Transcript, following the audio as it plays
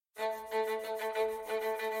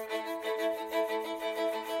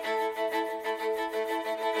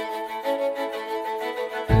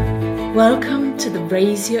Welcome to the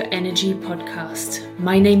Raise Your Energy podcast.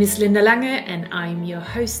 My name is Linda Lange and I'm your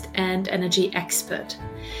host and energy expert.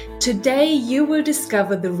 Today you will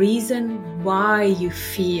discover the reason why you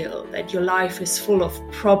feel that your life is full of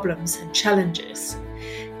problems and challenges.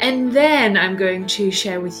 And then I'm going to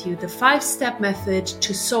share with you the 5-step method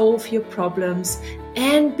to solve your problems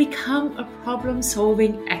and become a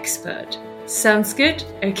problem-solving expert. Sounds good?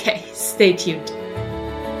 Okay, stay tuned.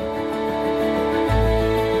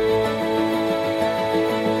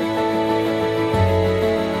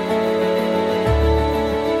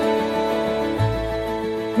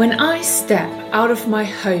 When I step out of my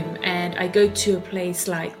home and I go to a place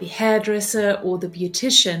like the hairdresser or the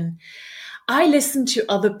beautician, I listen to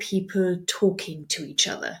other people talking to each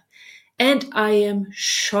other. And I am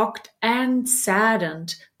shocked and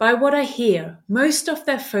saddened by what I hear. Most of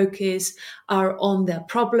their focus are on their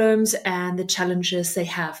problems and the challenges they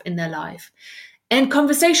have in their life. And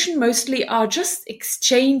conversation mostly are just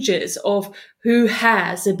exchanges of who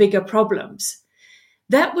has the bigger problems.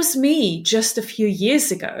 That was me just a few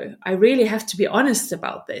years ago. I really have to be honest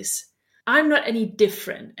about this. I'm not any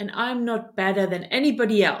different and I'm not better than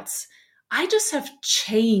anybody else. I just have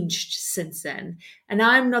changed since then and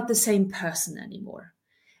I'm not the same person anymore.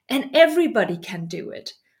 And everybody can do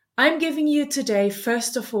it. I'm giving you today,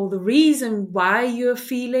 first of all, the reason why you're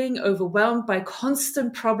feeling overwhelmed by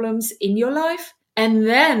constant problems in your life. And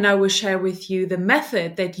then I will share with you the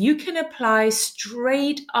method that you can apply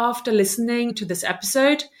straight after listening to this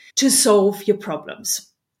episode to solve your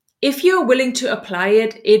problems. If you're willing to apply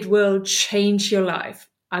it, it will change your life.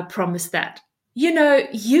 I promise that. You know,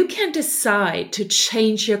 you can decide to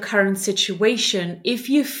change your current situation if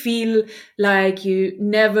you feel like you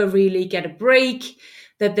never really get a break,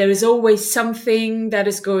 that there is always something that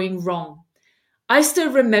is going wrong. I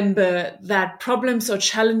still remember that problems or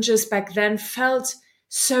challenges back then felt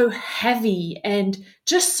so heavy and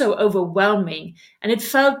just so overwhelming. And it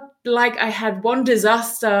felt like I had one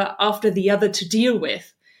disaster after the other to deal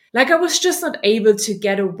with. Like I was just not able to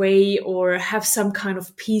get away or have some kind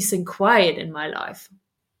of peace and quiet in my life.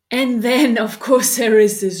 And then, of course, there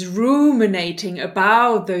is this ruminating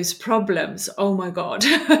about those problems. Oh my God,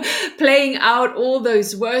 playing out all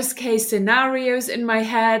those worst case scenarios in my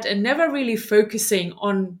head and never really focusing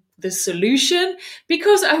on the solution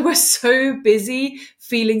because I was so busy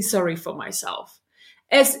feeling sorry for myself,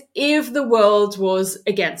 as if the world was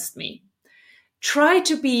against me. Try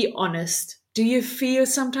to be honest. Do you feel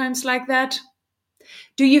sometimes like that?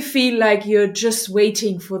 Do you feel like you're just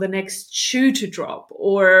waiting for the next shoe to drop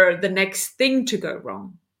or the next thing to go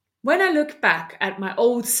wrong? When I look back at my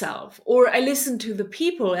old self or I listen to the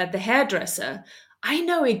people at the hairdresser, I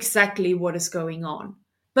know exactly what is going on.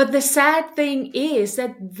 But the sad thing is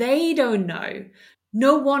that they don't know.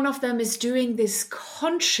 No one of them is doing this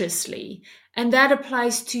consciously, and that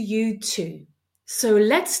applies to you too. So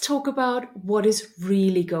let's talk about what is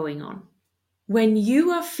really going on. When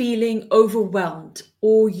you are feeling overwhelmed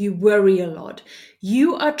or you worry a lot,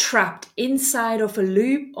 you are trapped inside of a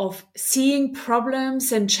loop of seeing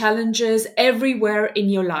problems and challenges everywhere in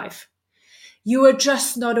your life. You are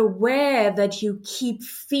just not aware that you keep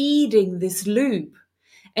feeding this loop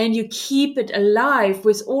and you keep it alive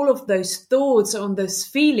with all of those thoughts and those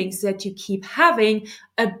feelings that you keep having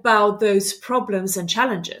about those problems and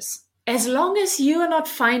challenges. As long as you are not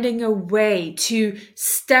finding a way to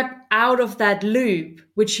step out of that loop,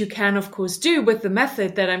 which you can, of course, do with the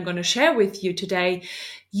method that I'm going to share with you today,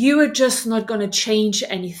 you are just not going to change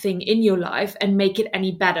anything in your life and make it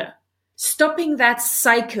any better. Stopping that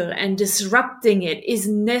cycle and disrupting it is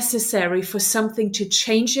necessary for something to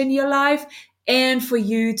change in your life and for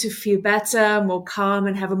you to feel better, more calm,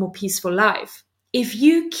 and have a more peaceful life. If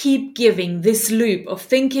you keep giving this loop of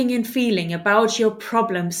thinking and feeling about your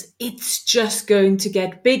problems, it's just going to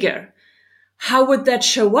get bigger. How would that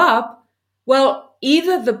show up? Well,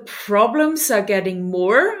 either the problems are getting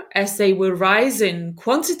more as they will rise in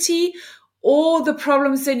quantity, or the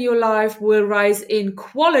problems in your life will rise in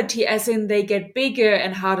quality as in they get bigger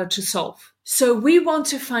and harder to solve. So we want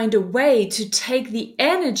to find a way to take the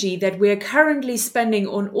energy that we're currently spending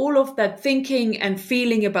on all of that thinking and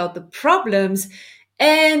feeling about the problems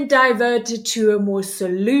and divert it to a more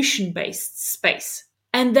solution-based space.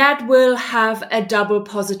 And that will have a double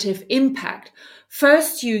positive impact.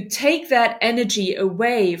 First, you take that energy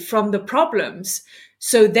away from the problems,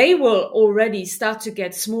 so they will already start to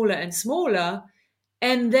get smaller and smaller.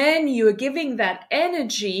 And then you're giving that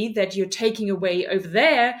energy that you're taking away over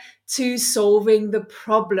there to solving the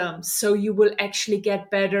problem. So you will actually get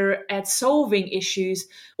better at solving issues,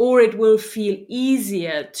 or it will feel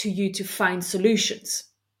easier to you to find solutions.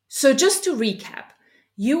 So just to recap,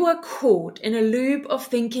 You are caught in a loop of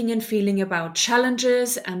thinking and feeling about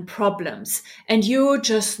challenges and problems, and you're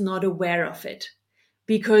just not aware of it.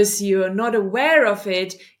 Because you're not aware of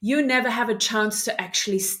it, you never have a chance to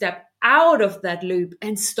actually step out of that loop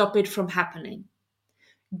and stop it from happening.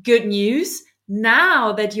 Good news.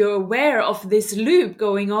 Now that you're aware of this loop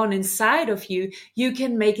going on inside of you, you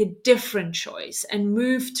can make a different choice and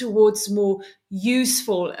move towards more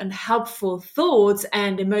useful and helpful thoughts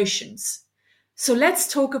and emotions. So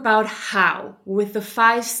let's talk about how with the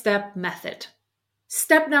 5-step method.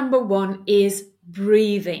 Step number 1 is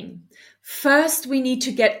breathing. First, we need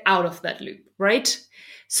to get out of that loop, right?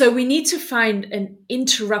 So we need to find an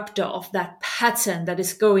interrupter of that pattern that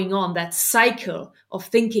is going on, that cycle of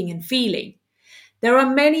thinking and feeling. There are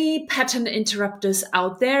many pattern interrupters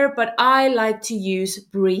out there, but I like to use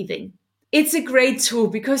breathing. It's a great tool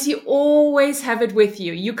because you always have it with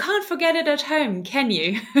you. You can't forget it at home, can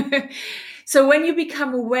you? So when you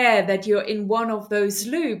become aware that you're in one of those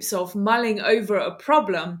loops of mulling over a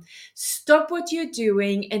problem, stop what you're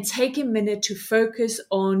doing and take a minute to focus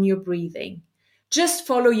on your breathing. Just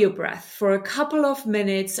follow your breath for a couple of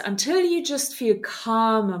minutes until you just feel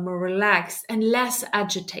calmer, more relaxed, and less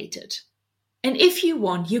agitated. And if you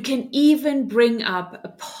want, you can even bring up a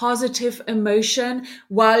positive emotion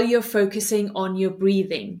while you're focusing on your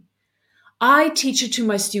breathing. I teach it to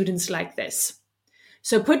my students like this.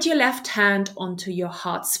 So put your left hand onto your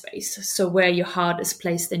heart space, so where your heart is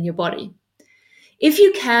placed in your body. If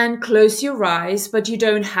you can, close your eyes, but you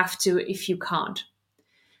don't have to if you can't.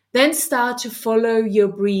 Then start to follow your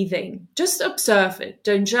breathing. Just observe it.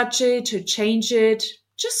 Don't judge it or change it.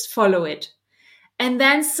 Just follow it. And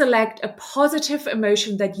then select a positive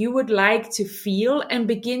emotion that you would like to feel and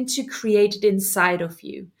begin to create it inside of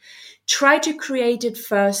you. Try to create it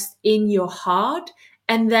first in your heart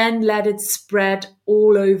and then let it spread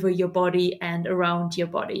all over your body and around your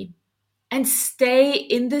body. And stay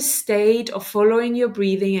in the state of following your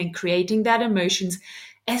breathing and creating that emotions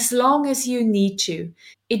as long as you need to.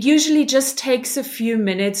 It usually just takes a few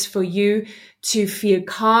minutes for you to feel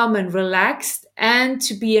calm and relaxed and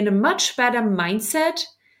to be in a much better mindset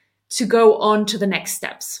to go on to the next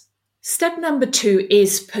steps. Step number 2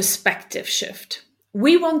 is perspective shift.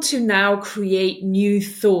 We want to now create new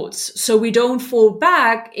thoughts so we don't fall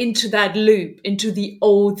back into that loop, into the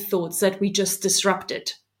old thoughts that we just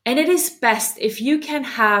disrupted. And it is best if you can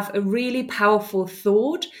have a really powerful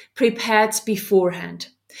thought prepared beforehand.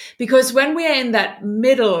 Because when we are in that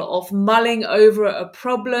middle of mulling over a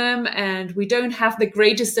problem and we don't have the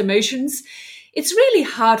greatest emotions, it's really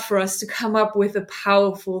hard for us to come up with a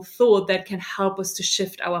powerful thought that can help us to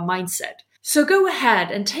shift our mindset. So go ahead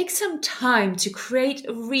and take some time to create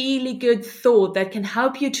a really good thought that can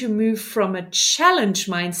help you to move from a challenge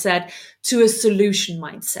mindset to a solution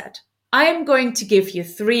mindset. I am going to give you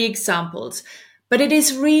 3 examples, but it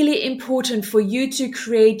is really important for you to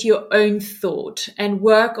create your own thought and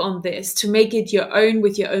work on this to make it your own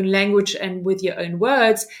with your own language and with your own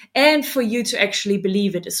words, and for you to actually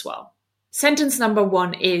believe it as well. Sentence number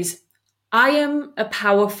 1 is, I am a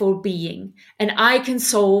powerful being and I can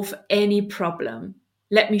solve any problem.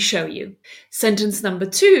 Let me show you. Sentence number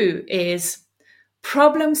 2 is,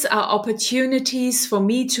 problems are opportunities for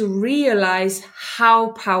me to realize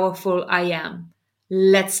how powerful I am.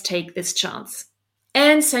 Let's take this chance.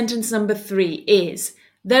 And sentence number 3 is,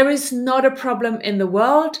 there is not a problem in the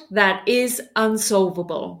world that is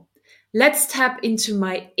unsolvable. Let's tap into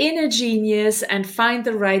my inner genius and find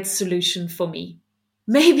the right solution for me.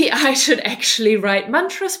 Maybe I should actually write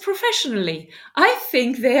mantras professionally. I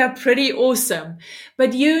think they are pretty awesome,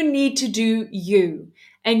 but you need to do you,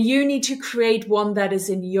 and you need to create one that is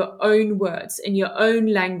in your own words, in your own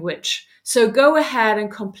language. So go ahead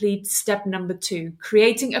and complete step number 2,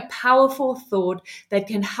 creating a powerful thought that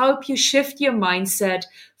can help you shift your mindset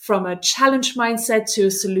from a challenge mindset to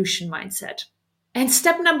a solution mindset. And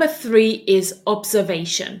step number 3 is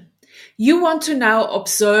observation. You want to now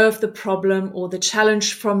observe the problem or the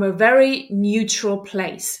challenge from a very neutral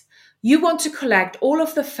place. You want to collect all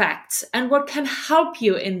of the facts, and what can help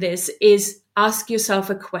you in this is ask yourself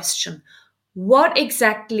a question. What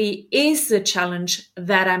exactly is the challenge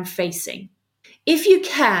that I'm facing? If you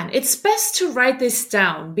can, it's best to write this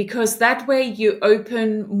down because that way you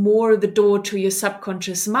open more the door to your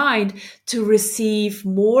subconscious mind to receive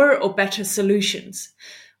more or better solutions.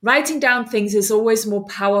 Writing down things is always more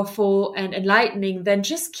powerful and enlightening than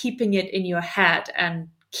just keeping it in your head and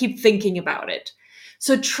keep thinking about it.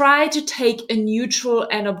 So try to take a neutral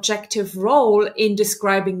and objective role in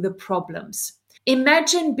describing the problems.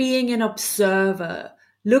 Imagine being an observer,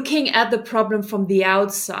 looking at the problem from the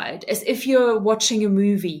outside, as if you're watching a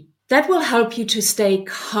movie. That will help you to stay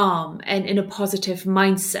calm and in a positive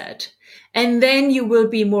mindset. And then you will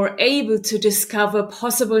be more able to discover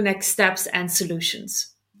possible next steps and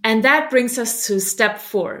solutions. And that brings us to step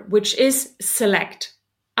 4, which is select.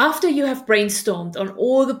 After you have brainstormed on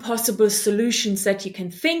all the possible solutions that you can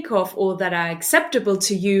think of or that are acceptable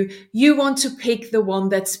to you, you want to pick the one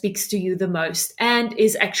that speaks to you the most and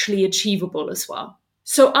is actually achievable as well.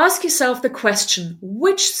 So ask yourself the question,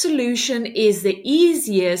 which solution is the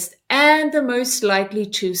easiest and the most likely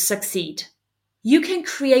to succeed? You can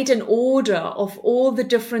create an order of all the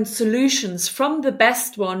different solutions from the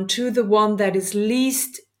best one to the one that is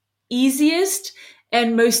least easiest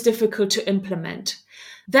and most difficult to implement.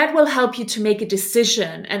 That will help you to make a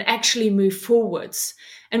decision and actually move forwards.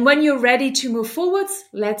 And when you're ready to move forwards,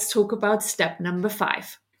 let's talk about step number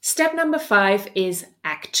 5. Step number 5 is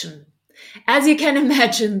action. As you can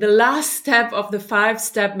imagine, the last step of the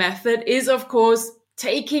 5-step method is, of course,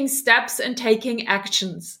 taking steps and taking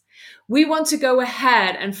actions. We want to go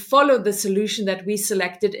ahead and follow the solution that we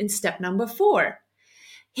selected in step number 4.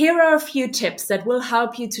 Here are a few tips that will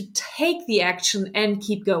help you to take the action and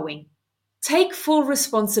keep going. Take full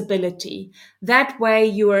responsibility. That way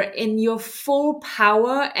you are in your full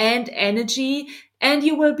power and energy, and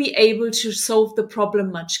you will be able to solve the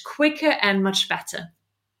problem much quicker and much better.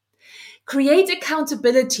 Create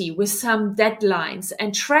accountability with some deadlines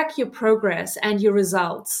and track your progress and your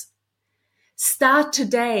results. Start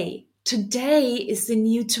today. Today is the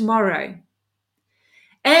new tomorrow.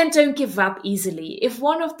 And don't give up easily. If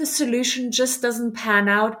one of the solutions just doesn't pan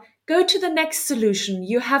out, go to the next solution.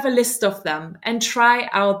 You have a list of them and try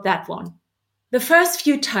out that one. The first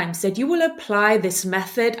few times that you will apply this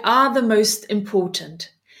method are the most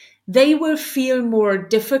important. They will feel more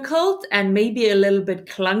difficult and maybe a little bit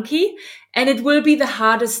clunky, and it will be the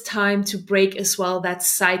hardest time to break as well that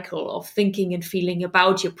cycle of thinking and feeling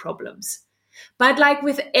about your problems. But like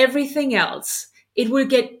with everything else, it will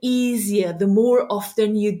get easier the more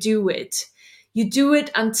often you do it. You do it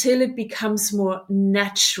until it becomes more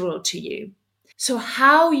natural to you. So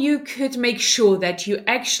how you could make sure that you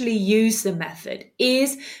actually use the method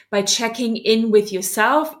is by checking in with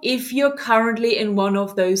yourself if you're currently in one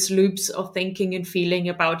of those loops of thinking and feeling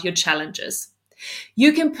about your challenges.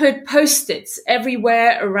 You can put post-its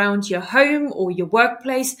everywhere around your home or your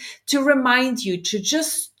workplace to remind you to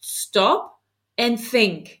just stop and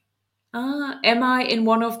think, am I in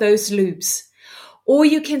one of those loops? Or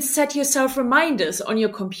you can set yourself reminders on your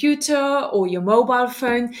computer or your mobile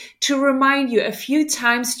phone to remind you a few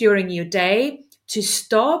times during your day to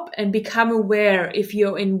stop and become aware if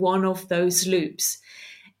you're in one of those loops.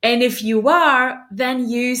 And if you are, then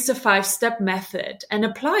use the 5-step method and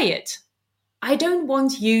apply it. I don't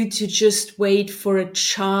want you to just wait for a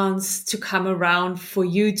chance to come around for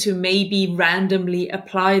you to maybe randomly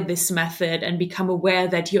apply this method and become aware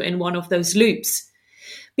that you're in one of those loops.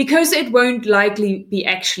 Because it won't likely be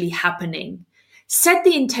actually happening. Set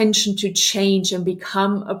the intention to change and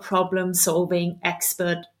become a problem-solving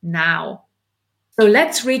expert now. So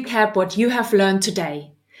let's recap what you have learned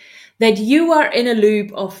today. That you are in a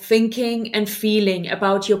loop of thinking and feeling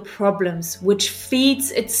about your problems, which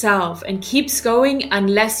feeds itself and keeps going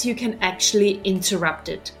unless you can actually interrupt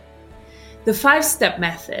it. The 5-step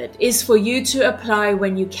method is for you to apply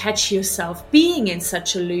when you catch yourself being in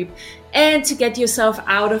such a loop and to get yourself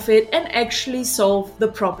out of it and actually solve the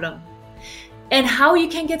problem. And how you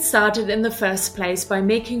can get started in the first place by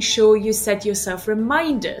making sure you set yourself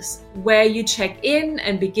reminders where you check in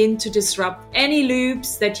and begin to disrupt any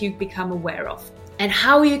loops that you become aware of. And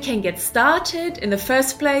how you can get started in the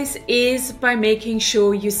first place is by making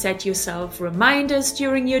sure you set yourself reminders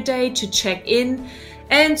during your day to check in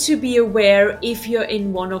and to be aware if you're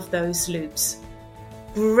in one of those loops.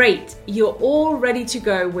 Great, you're all ready to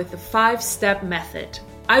go with the 5-step method.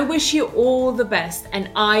 I wish you all the best and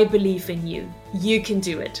I believe in you. You can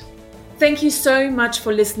do it. Thank you so much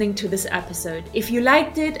for listening to this episode. If you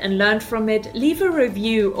liked it and learned from it, leave a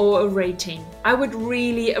review or a rating. I would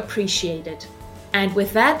really appreciate it. And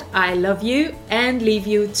with that, I love you and leave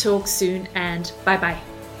you. Talk soon and bye-bye.